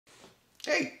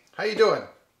Hey, how you doing?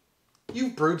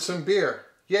 You've brewed some beer.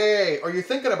 Yay! Or you're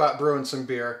thinking about brewing some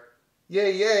beer.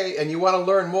 Yay, yay, and you want to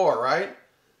learn more, right?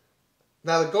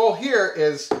 Now the goal here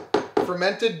is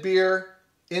fermented beer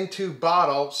into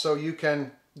bottle so you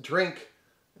can drink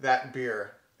that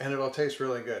beer and it'll taste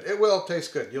really good. It will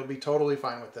taste good. You'll be totally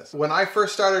fine with this. When I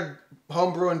first started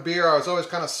homebrewing beer, I was always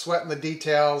kind of sweating the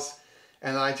details,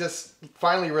 and I just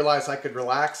finally realized I could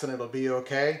relax and it'll be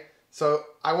okay. So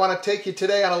I want to take you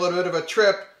today on a little bit of a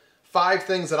trip. 5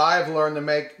 things that I've learned to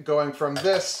make going from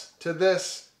this to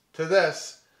this to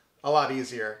this a lot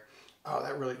easier. Oh,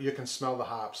 that really, you can smell the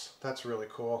hops. That's really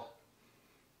cool.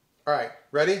 All right,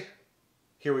 ready?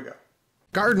 Here we go.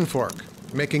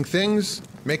 GardenFork, making things,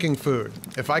 making food.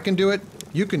 If I can do it,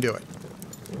 you can do it.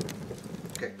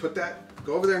 Okay,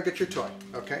 go over there and get your toy,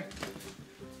 okay?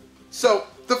 So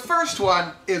the first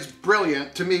one is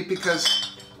brilliant to me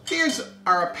because these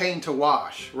are a pain to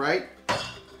wash, right?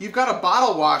 You've got a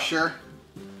bottle washer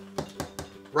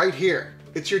right here.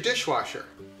 It's your dishwasher,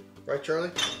 right,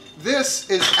 Charlie? This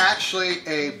is actually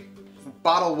a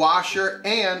bottle washer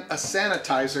and a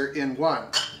sanitizer in one.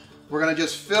 We're gonna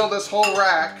just fill this whole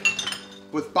rack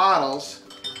with bottles,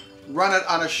 run it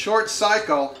on a short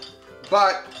cycle,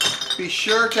 but be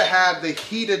sure to have the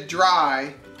heated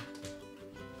dry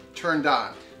turned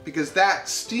on because that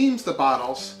steams the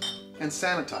bottles and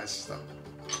sanitizes them.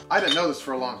 I didn't know this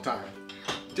for a long time.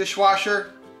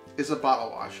 Dishwasher is a bottle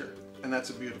washer, and that's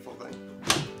a beautiful thing.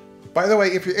 By the way,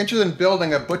 if you're interested in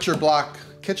building a butcher block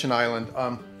kitchen island,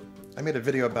 I made a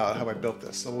video about how I built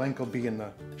this. The link will be in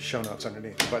the show notes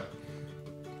underneath. But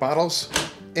bottles,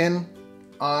 in,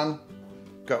 on,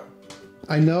 go.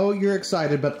 I know you're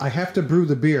excited, but I have to brew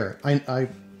the beer. I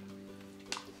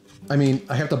mean,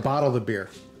 I have to bottle the beer,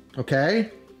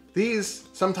 okay? These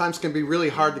sometimes can be really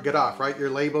hard to get off, right? Your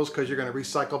labels, because you're going to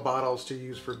recycle bottles to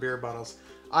use for beer bottles.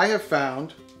 I have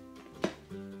found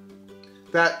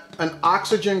that an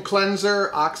oxygen cleanser,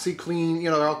 OxyClean, you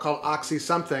know, they're all called Oxy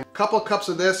something. A couple cups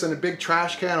of this in a big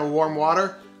trash can of warm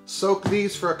water. Soak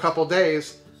these for a couple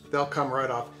days. They'll come right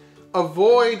off.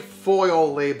 Avoid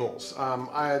foil labels.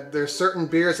 There's certain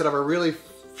beers that have a really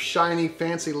shiny,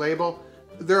 fancy label.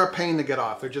 They're a pain to get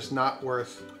off. They're just not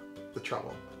worth the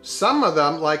trouble. Some of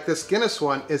them, like this Guinness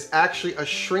one, is actually a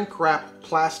shrink wrap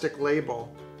plastic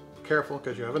label. Careful,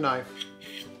 because you have a knife.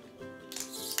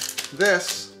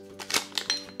 This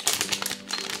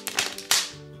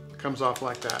comes off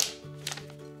like that.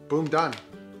 Boom, done.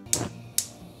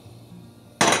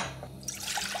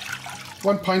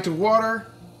 1 pint of water,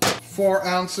 4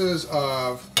 ounces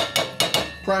of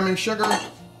priming sugar.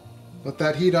 Let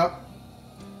that heat up.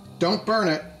 Don't burn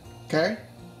it, okay?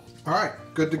 All right,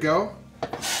 good to go.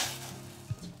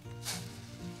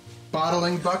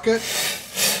 Bottling bucket.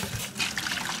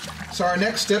 So our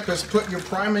next step is put your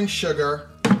priming sugar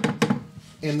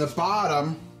in the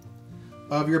bottom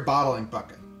of your bottling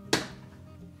bucket.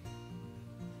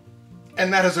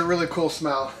 And that is a really cool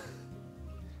smell.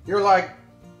 You're like,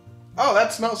 oh,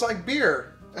 that smells like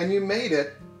beer. And you made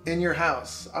it in your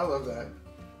house. I love that.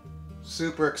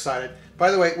 Super excited.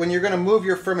 By the way, when you're gonna move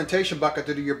your fermentation bucket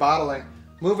to do your bottling,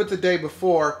 move it the day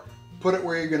before, put it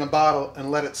where you're gonna bottle and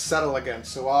let it settle again.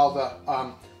 So all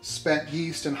the spent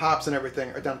yeast and hops and everything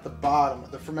are down at the bottom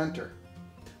of the fermenter.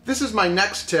 This is my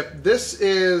next tip. This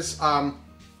is, I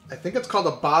think it's called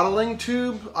a bottling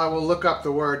tube. I will look up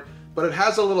the word, but it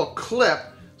has a little clip.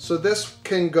 So this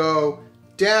can go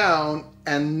down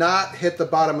and not hit the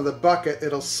bottom of the bucket.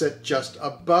 It'll sit just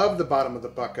above the bottom of the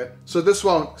bucket. So this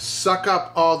won't suck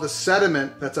up all the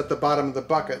sediment that's at the bottom of the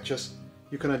bucket. Just,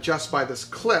 you can adjust by this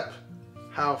clip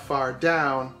how far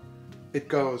down it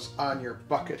goes on your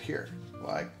bucket here,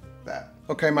 like that.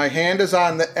 Okay, my hand is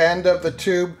on the end of the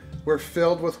tube. We're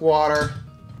filled with water.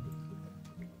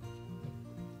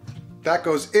 That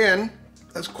goes in.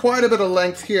 There's quite a bit of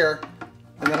length here.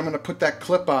 And then I'm gonna put that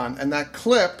clip on. And that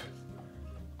clip,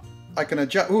 I can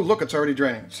adjust. Ooh, look, it's already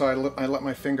draining. So I let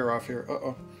my finger off here.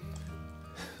 Uh-oh.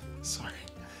 Sorry.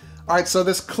 All right, so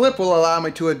this clip will allow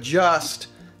me to adjust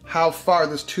how far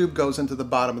this tube goes into the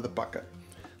bottom of the bucket.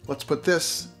 Let's put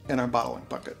this in our bottling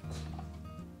bucket.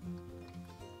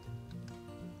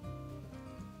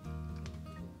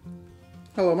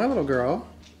 Hello, my little girl.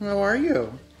 How are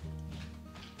you?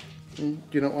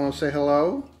 You don't want to say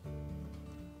hello?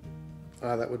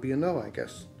 That would be a no, I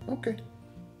guess. Okay.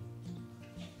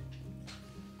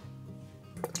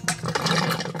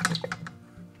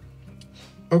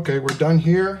 Okay, we're done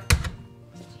here.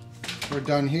 We're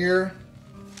done here.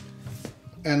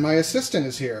 And my assistant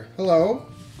is here. Hello.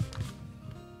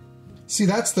 See,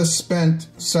 that's the spent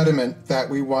sediment that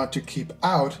we want to keep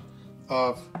out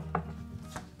of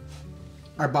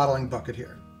our bottling bucket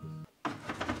here.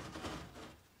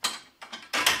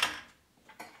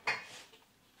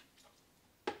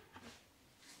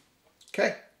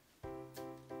 Okay.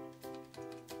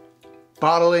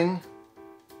 Bottling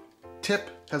tip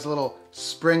has a little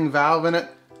spring valve in it.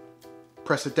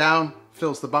 Press it down,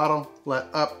 fills the bottle, let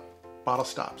up, bottle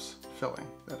stops filling,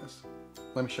 that is.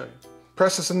 Let me show you.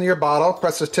 Press this into your bottle,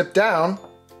 press the tip down,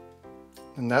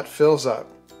 and that fills up.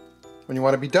 When you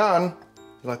want to be done,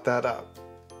 let that up.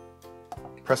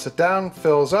 Press it down,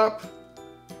 fills up,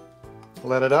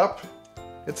 let it up,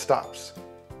 it stops.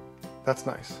 That's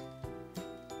nice.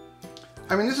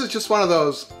 I mean, this is just one of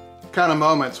those kind of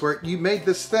moments where you made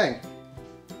this thing.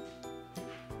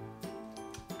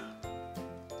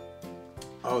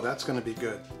 Oh, that's going to be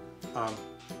good.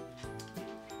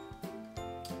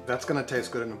 That's going to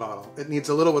taste good in the bottle. It needs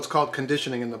a little what's called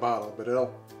conditioning in the bottle, but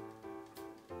it'll...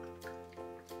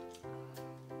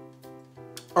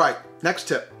 All right, next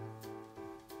tip.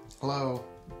 Hello.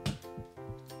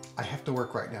 I have to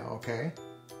work right now, okay?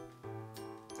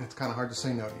 It's kind of hard to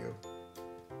say no to you.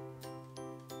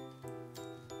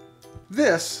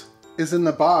 This is in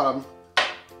the bottom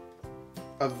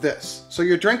of this. So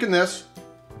you're drinking this.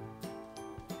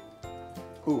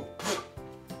 Ooh.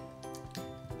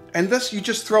 And this you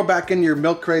just throw back in your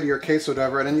milk crate or your case or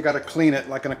whatever, and then you got to clean it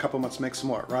like in a couple months, make some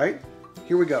more, right?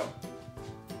 Here we go.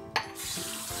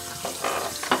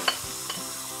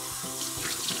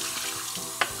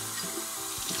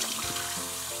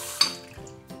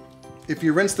 If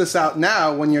you rinse this out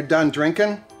now, when you're done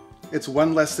drinking, it's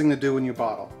one less thing to do in your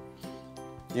bottle.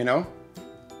 You know?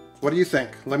 What do you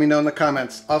think? Let me know in the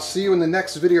comments. I'll see you in the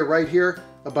next video right here.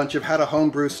 A bunch of how to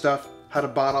homebrew stuff, how to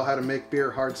bottle, how to make beer,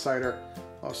 hard cider,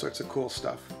 all sorts of cool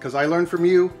stuff. Because I learned from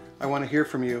you, I want to hear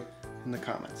from you in the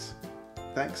comments.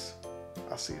 Thanks.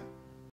 I'll see you.